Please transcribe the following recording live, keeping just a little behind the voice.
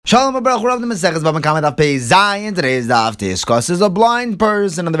Shalom Abrach Rav the Maseches Bava Kama Daf Pei Zayin. Today's daf discusses a blind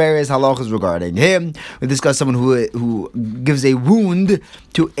person and the various halachas regarding him. We discuss someone who gives a wound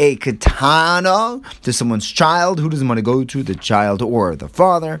to a katana to someone's child. Who doesn't want to go to, the child or the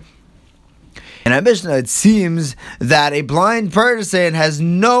father? In our Mishnah, it seems that a blind person has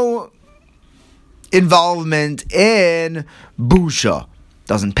no involvement in busha.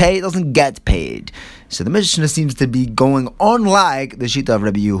 Doesn't pay, doesn't get paid. So the Mishnah seems to be going on like the Shita of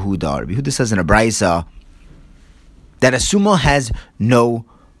Rabbi Yehuda. Rabbi Yehuda says in a Braisa that a summa has no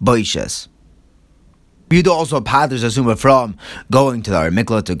boishes. Rabbi Yehuda also patters a summa from going to the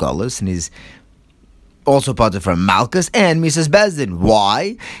Mikla to Golus, and he's also parted from Malchus and Mises Bezdin.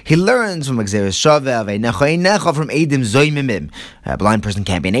 Why? He learns from Exeris Shavev, Einecha from Eidim Zoymimim. A blind person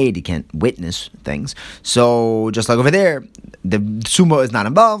can't be an aid, he can't witness things. So, just like over there, the Sumo is not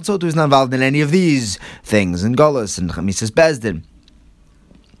involved, so he's not involved in any of these things, in Golus and Mises Bezdin.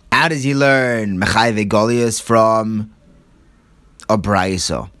 How does he learn Mechayve Golius from a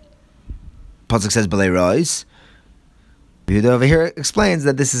Braiso? Pasuk says, B'lei Rois. Yehuda over here explains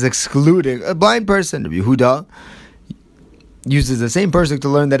that this is excluding a blind person. Yehuda uses the same person to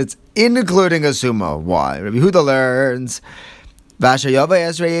learn that it's including a sumo. Why? Rabbi Yehuda learns the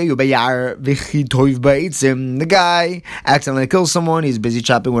guy accidentally kills someone, he's busy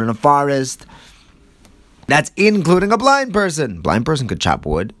chopping wood in a forest. That's including a blind person. Blind person could chop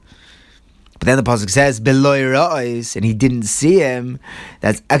wood. But then the pasuk says, Beloy Ra'is, and he didn't see him.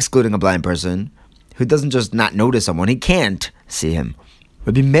 That's excluding a blind person who doesn't just not notice someone, he can't see him.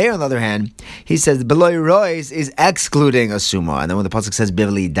 Rabbi Meir, on the other hand, he says Beloy Rois is excluding a summa. And then when the pasuk says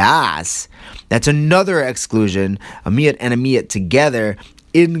Bivli Das, that's another exclusion. A miyat and a miyat together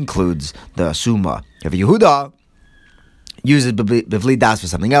includes the summa. If Yehuda uses Bivli Das for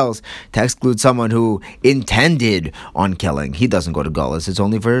something else, to exclude someone who intended on killing, he doesn't go to Gullus, it's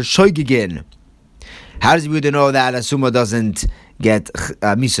only for Shoigigin. How does Yehuda know that a summa doesn't get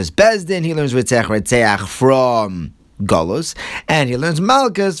Mises Bezdin? He learns Ritzeach from Golus, and he learns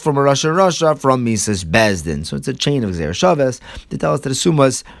Malchus from a Rasha from Mises Bezdin. So it's a chain of Zera Shaves to tell us that the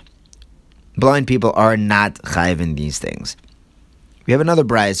Summas, blind people are not chayiv in these things. We have another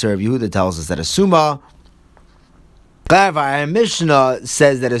brayser of Yehuda tells us that a Summa, our Mishnah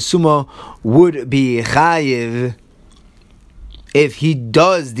says that a Summa would be chayiv if he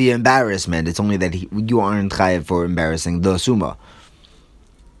does the embarrassment. It's only that you aren't chayiv for embarrassing the Summa.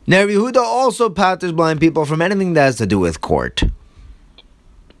 Now, Yehuda also patters blind people from anything that has to do with court.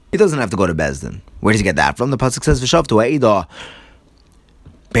 He doesn't have to go to Bezdin. Where does he get that from? The pasuk says, "V'shavtu ha'ida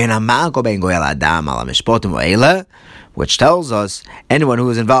ben hamako ben goyel adam ala mishpotim ha'ele," which tells us anyone who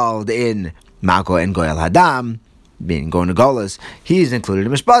is involved in mako and goyel hadam, being going to Golas, he is included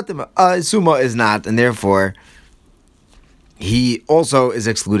in mishpatim. Summa is not, and therefore he also is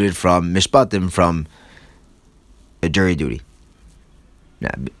excluded from mishpatim, from the jury duty.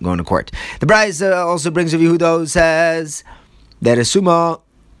 Going to court. The Braisa also brings of Yehuda, who says that a summa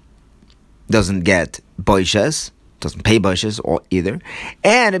doesn't get boishes, doesn't pay boishes or either,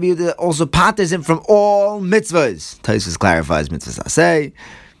 and Yehuda also patters him from all mitzvahs. Taisus clarifies mitzvahs asay,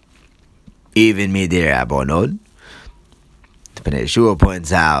 even midir abonod. The Pnei Yeshua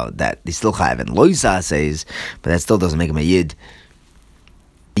points out that they still chayav in lois asays, but that still doesn't make him a yid.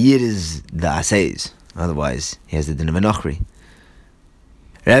 A yid is the asays. Otherwise, he has the din of a nochri.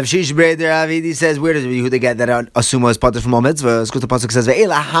 Rav Shish Breder Avidi says, where does Yehuda get that a summa is pater from all mitzvahs? Because the pasuk says,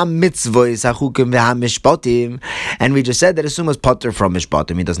 "Ve'ela ha-mitzvahs ha-chukim ve'ha-mishpatim," and we just said that a summa is pater from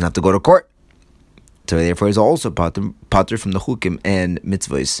mishpatim. He doesn't have to go to court, so therefore he's also pater from the chukim and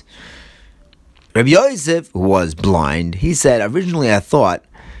mitzvahs. Rabbi Yosef, who was blind, he said, originally I thought,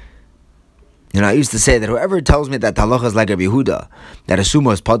 I used to say that whoever tells me that halacha is like Rabbi Yehuda, that a summa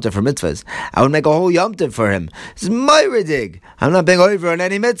is pater for mitzvahs, I would make a whole yom tov for him. This is my ridig. I'm not being over on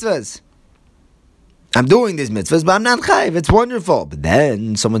any mitzvahs. I'm doing these mitzvahs, but I'm not chayiv. It's wonderful. But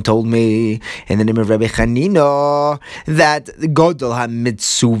then someone told me in the name of Rabbi Chanina that Godol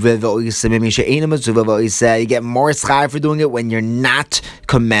ha-mitzuvah v'oiseh misha eina mitzuvah v'oiseh. You get more schar for doing it when you're not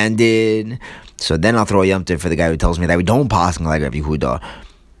commanded. So then I'll throw a yom tov for the guy who tells me that we don't pass like Rabbi Yehuda.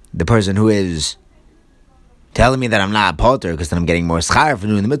 The person who is telling me that I'm not a potter because then I'm getting more schar for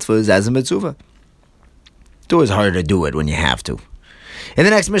doing the mitzvahs as a mitzvah. It's always harder to do it when you have to. In the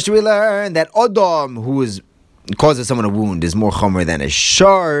next Mishnah we learn that Adam, who causes someone a wound, is more chomer than a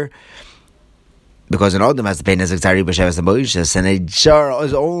shar, because an Adam has to pay nezek tzari b'shavas and b'ishas, and a shar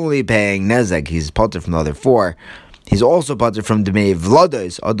is only paying nezek. He's potter from the other four. He's also potter from Dmei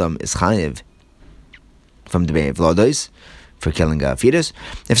Vlodos. Adam is chayiv from Dmei Vlodos. for killing a fetus.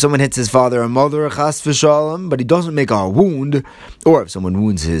 If someone hits his father or mother, chas v'shalom, but he doesn't make a wound, or if someone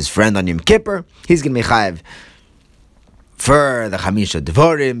wounds his friend on Yom Kippur, he's going to be chayiv for the chamisha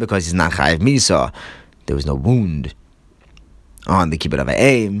devarim because he's not chayiv misa. There was no wound on the kibbut of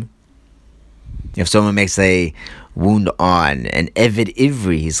aim. If someone makes a wound on an eved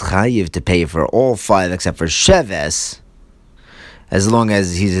ivri, he's chayiv to pay for all 5 except for sheves. As long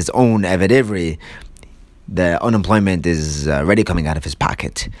as he's his own eved ivri, the unemployment is already coming out of his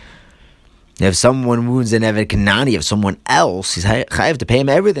pocket. If someone wounds an eved kanani of someone else, he's chayiv to pay him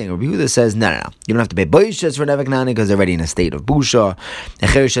everything. Rabbi Yehuda says, no. You don't have to pay boishes for an eved kanani because they're already in a state of busha. A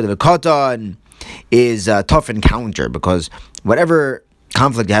chereshet of a katan is a tough encounter because whatever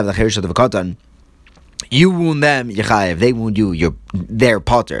conflict you have with the chereshet of a katan, you wound them, you're chayiv. They wound you, they're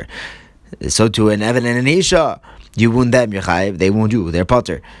potter. So to an eved and an isha, you wound them, you're chayiv. They wound you, they're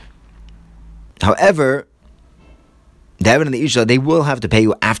potter. However, the Eved and the Isha, they will have to pay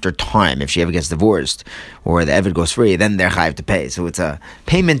you after time if she ever gets divorced or the Eved goes free, then they're chayiv to pay. So it's a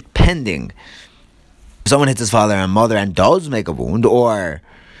payment pending. If someone hits his father and mother and does make a wound, or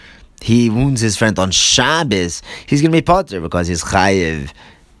he wounds his friend on Shabbos, he's going to be potter because he's chayiv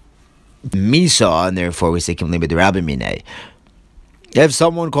misa, and therefore we say kimli b'derabim minei. If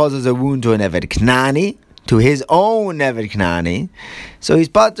someone causes a wound to an Eved Knani, to his own Eved Knani, so he's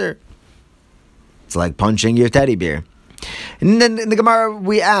potter. It's like punching your teddy bear. And then in the Gemara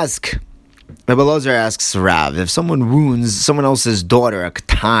we ask, Rabbi Elazar asks Rav, if someone wounds someone else's daughter, a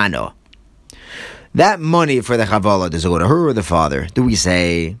katana, that money for the chavala, does it go to her or the father? Do we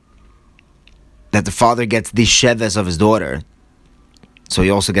say that the father gets the sheves of his daughter, so he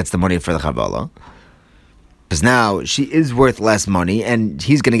also gets the money for the chavala? Because now she is worth less money, and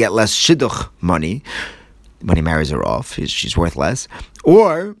he's going to get less shidduch money when he marries her off. She's worth less.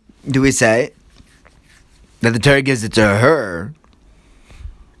 Or do we say that the Torah gives it to her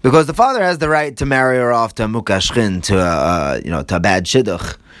because the father has the right to marry her off to a mukashchin, to a bad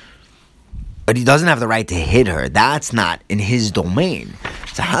shidduch, but he doesn't have the right to hit her. That's not in his domain.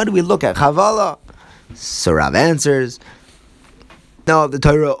 So how do we look at chavala? So Rav answers, no, the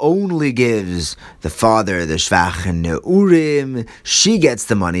Torah only gives the father the shvach and neurim. She gets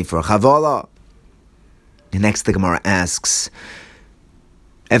the money for chavala. And next the Gemara asks,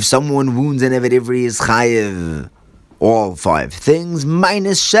 if someone wounds an Eved Ivri, is chayiv all 5 things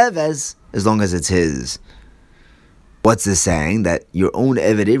minus sheves, as long as it's his. What's this saying? That your own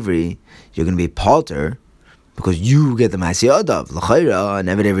Eved Ivri, you're going to be potter because you get the Masiyadav. L'chayra, an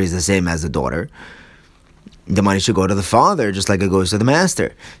Eved Ivri is the same as the daughter. The money should go to the father, just like it goes to the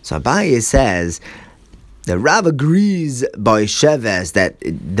master. So Abaye says, the Rav agrees by sheves that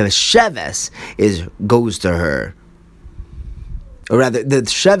the sheves goes to her. Or rather, the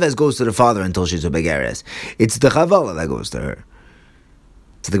sheves goes to the father until she's a begeres. It's the chavala that goes to her.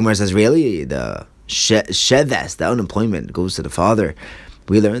 So the Gemara says, really? The sheves, the unemployment, goes to the father.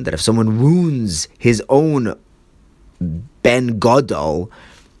 We learned that if someone wounds his own ben gadol,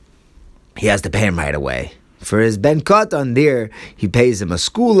 he has to pay him right away. For his ben katan there, he pays him a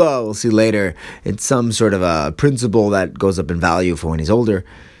skula. We'll see later. It's some sort of a principle that goes up in value for when he's older.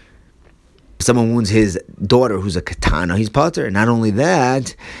 If someone wounds his daughter who's a katana, he's potter. Not only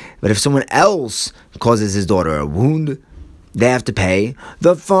that, but if someone else causes his daughter a wound, they have to pay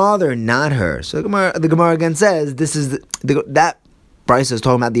the father, not her. So the Gemara again says, this is that Bryce is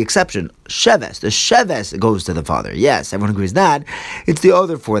talking about the exception. Sheves. The sheves goes to the father. Yes, everyone agrees that. It's the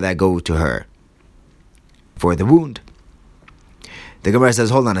other 4 that go to her for the wound. The Gemara says,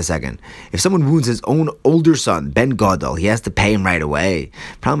 hold on a second. If someone wounds his own older son, Ben Gadol, he has to pay him right away.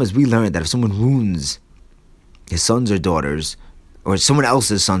 Problem is, we learned that if someone wounds his sons or daughters, or someone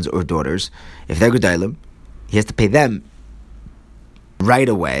else's sons or daughters, if they're Gedalim, he has to pay them right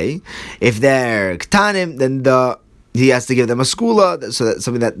away. If they're Ketanim, then he has to give them a skula, so that's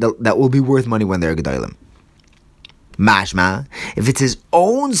something that will be worth money when they're Gedalim. Mashma, if it's his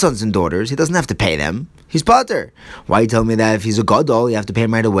own sons and daughters, he doesn't have to pay them. He's potter. Why you tell me that if he's a gadol, you have to pay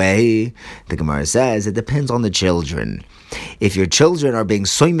him right away? The Gemara says it depends on the children. If your children are being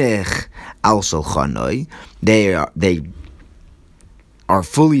soymech al shulchanoi, they are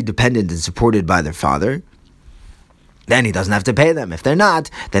fully dependent and supported by their father, then he doesn't have to pay them. If they're not,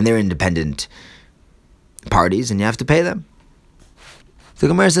 then they're independent parties and you have to pay them. The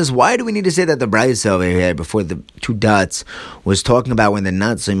Gemara says, why do we need to say that the Brayso over here, before the 2 dots, was talking about when they're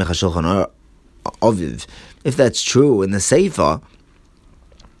not soymech al shulchan aviv? If that's true in the Seifa,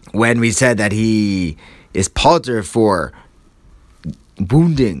 when we said that he is potter for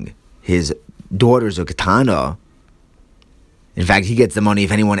wounding his daughters or katana, in fact, he gets the money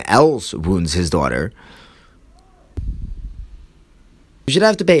if anyone else wounds his daughter. You should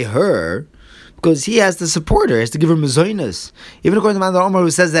have to pay her because he has to support her, he has to give her mezainis. Even according to Magen Omar,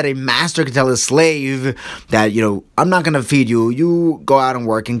 who says that a master can tell a slave that, I'm not going to feed you. You go out and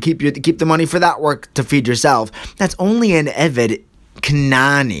work and keep the money for that work to feed yourself. That's only an Eved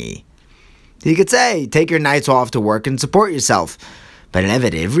Knani. He could say, take your nights off to work and support yourself. But an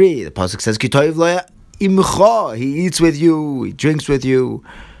Eved Ivri, the pasuk says, Kitoiv lo imcha. He eats with you, he drinks with you.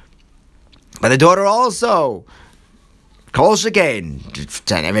 But the daughter also, Kol Shekain,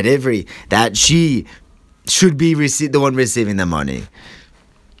 an Eved Ivri, that she should be the one receiving the money.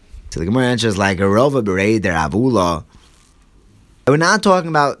 So the Gemara answers like a Rova Berei der Avula. We're not talking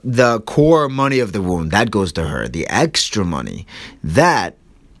about the core money of the wound. That goes to her. The extra money, that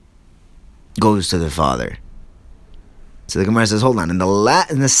goes to the father. So the Gemara says, hold on. In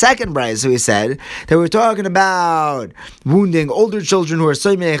the second brayso, so he said that we're talking about wounding older children who are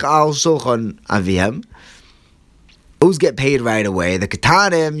soymech al shulchan avihem. Those get paid right away. The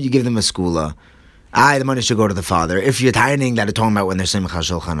ketanim, you give them a skula. The money should go to the father. If you're tithing, that are talking about when they're soymech al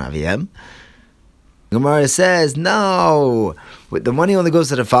shulchan avihem. Gemara says, no, the money only goes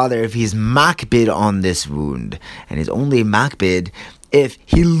to the father if he's makbid on this wound. And he's only makbid if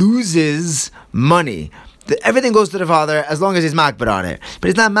he loses money. Everything goes to the father as long as he's makbid on it. But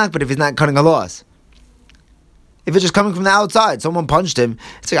he's not makbid if he's not cutting a loss. If it's just coming from the outside, someone punched him,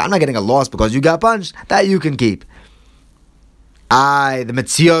 it's like, I'm not getting a loss because you got punched. That you can keep. The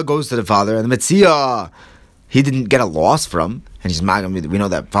Metzia goes to the father, and the Metzia, he didn't get a loss from. And he's makbid. We know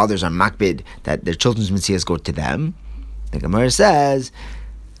that fathers are makbid, that their children's Metzias go to them. The Gemara says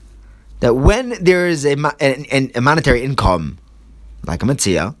that when there is a monetary income, like a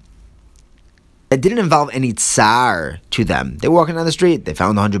Metzia, it didn't involve any tsar to them. They're walking down the street, they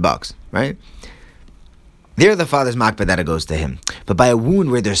found $100, right? There the father's makbid that it goes to him. But by a wound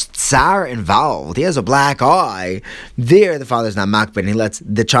where there's tsar involved, he has a black eye, there the father's not makbid and he lets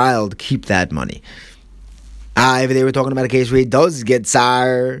the child keep that money. If they were talking about a case where he does get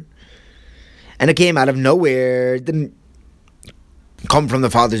tsar, and it came out of nowhere, it didn't come from the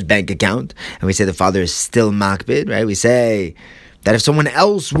father's bank account, and we say the father is still makbid, right? We say that if someone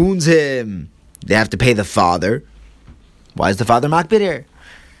else wounds him, they have to pay the father. Why is the father makbid here?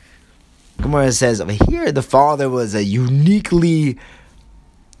 Gemara says over here the father was a uniquely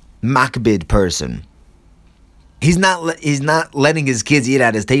makbid person. He's not letting his kids eat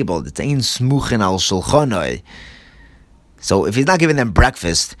at his table. It's ein smuchen al shulchanoi. So if he's not giving them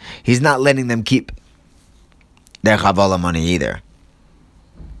breakfast, he's not letting them keep their chavala money either.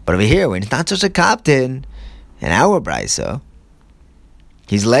 But over here, when it's not such a captain, in our brayso,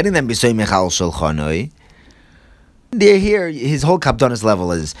 he's letting them be soymech al shulchanoi. They're here, his whole kapdonis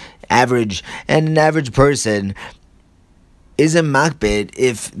level is average, and an average person is a makbid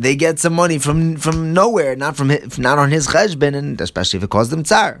if they get some money from nowhere, not on his cheshbon, and especially if it caused them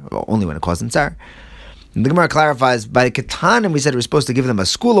tsar. Well, only when it caused them tsar. And the Gemara clarifies, by Katan, and we said we're supposed to give them a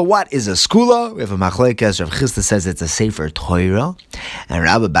skula. What is a skula? We have a machlekes. Rav Chisda says it's a sefer Torah, and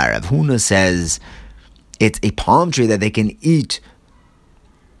Rabbi Bar Rav Huna says it's a palm tree that they can eat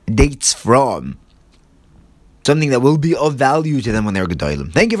dates from. Something that will be of value to them when they're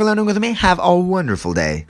gedolim. Thank you for learning with me. Have a wonderful day.